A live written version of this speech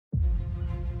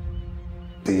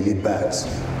Daily Bats,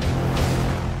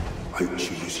 I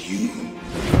choose you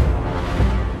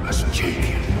as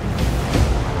champion.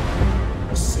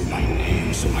 Say my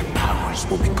name so my powers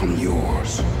will become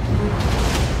yours.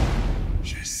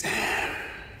 Shazam.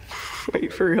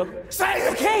 Wait, for real? Say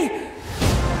it, okay?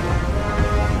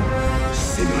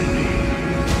 Say my name.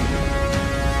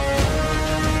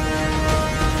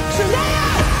 Shazam!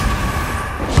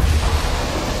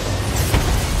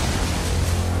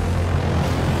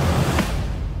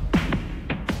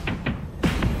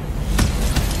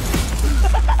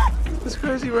 That's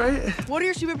crazy, right? What are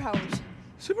your superpowers?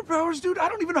 Superpowers, dude? I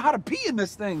don't even know how to pee in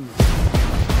this thing.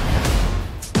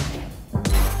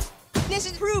 This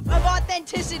is proof of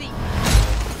authenticity.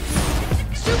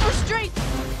 Super strength.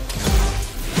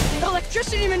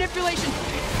 Electricity manipulation.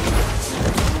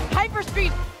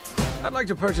 Hyperspeed. I'd like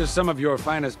to purchase some of your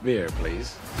finest beer,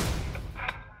 please.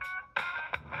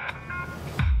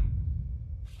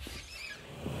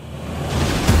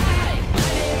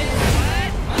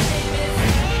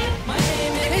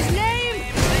 His name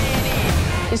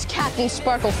is Captain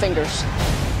Sparkle Fingers.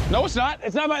 No, it's not.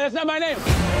 That's not my name.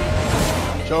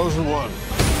 Chosen one.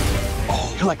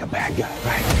 Oh, you're like a bad guy,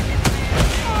 right?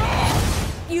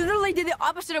 You literally did the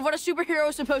opposite of what a superhero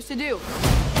is supposed to do.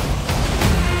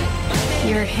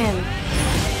 You're him.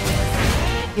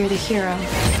 You're the hero.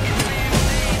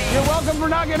 You're welcome for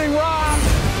not getting robbed.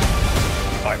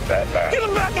 I'm Batman. Get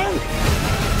him back in!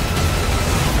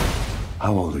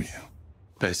 How old are you?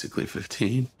 Basically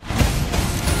 15.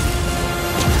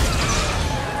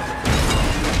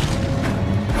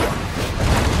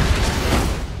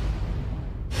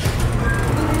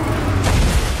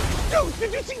 Dude,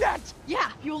 did you see that?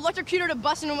 Yeah, you electrocuted a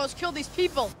bus and almost killed these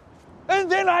people. And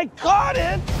then I caught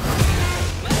it!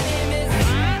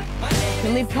 You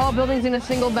leave tall buildings in a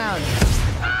single bound.